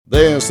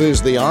This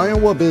is the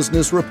Iowa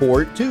Business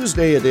Report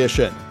Tuesday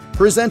edition,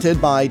 presented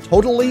by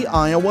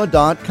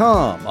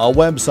TotallyIowa.com, a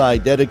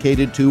website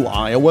dedicated to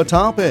Iowa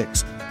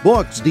topics,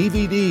 books,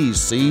 DVDs,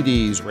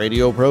 CDs,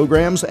 radio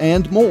programs,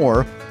 and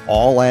more,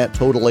 all at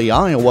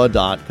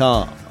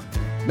TotallyIowa.com.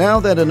 Now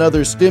that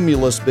another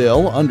stimulus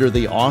bill under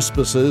the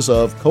auspices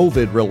of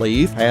COVID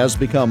relief has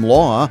become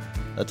law,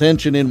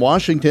 attention in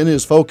Washington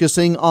is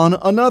focusing on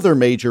another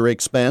major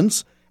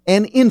expense,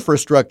 an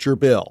infrastructure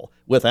bill,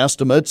 with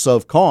estimates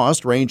of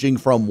cost ranging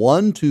from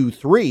 $1 to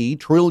 $3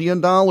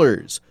 trillion.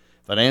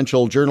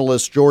 Financial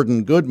journalist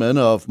Jordan Goodman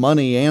of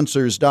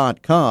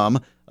MoneyAnswers.com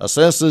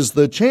assesses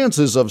the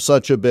chances of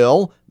such a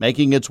bill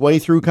making its way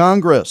through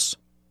Congress.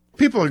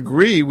 People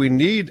agree we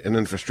need an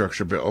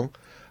infrastructure bill.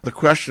 The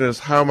question is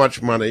how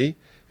much money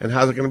and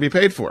how's it going to be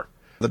paid for?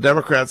 The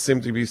Democrats seem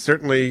to be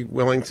certainly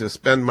willing to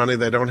spend money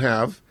they don't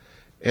have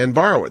and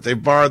borrow it.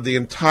 They've borrowed the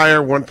entire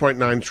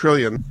 $1.9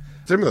 trillion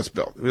stimulus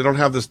bill. We don't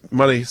have this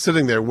money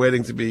sitting there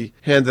waiting to be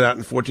handed out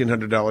in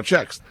 $1,400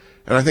 checks.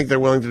 And I think they're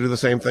willing to do the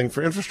same thing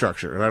for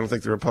infrastructure. And I don't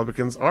think the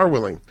Republicans are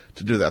willing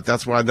to do that.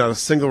 That's why not a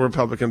single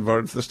Republican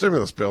voted for the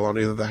stimulus bill on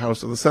either the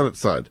House or the Senate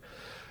side.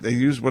 They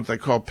use what they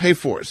call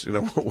pay-fors. You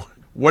know,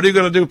 what are you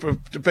going to do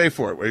to pay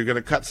for it? Are you going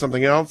to cut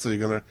something else? Are you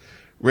going to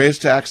raise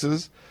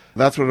taxes?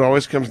 That's what it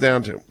always comes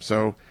down to.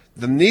 So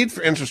the need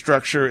for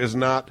infrastructure is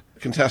not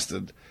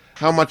contested.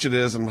 How much it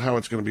is and how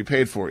it's going to be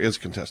paid for is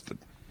contested.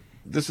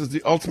 This is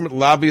the ultimate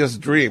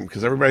lobbyist dream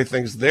because everybody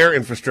thinks their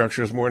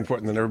infrastructure is more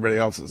important than everybody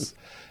else's.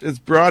 It's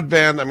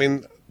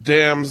broadband,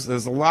 dams,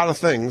 there's a lot of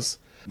things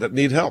that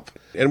need help.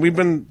 And we've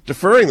been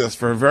deferring this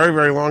for a very,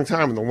 very long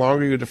time. And the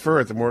longer you defer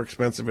it, the more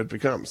expensive it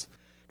becomes.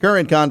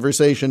 Current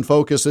conversation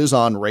focuses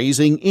on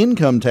raising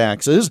income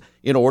taxes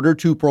in order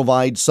to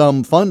provide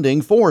some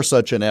funding for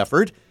such an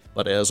effort.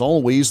 But as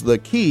always, the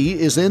key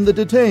is in the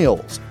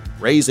details.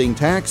 Raising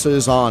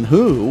taxes on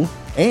who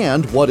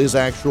and what is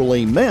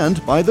actually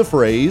meant by the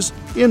phrase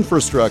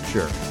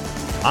infrastructure.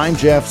 I'm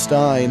Jeff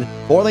Stein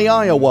for the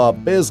Iowa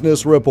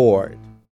Business Report.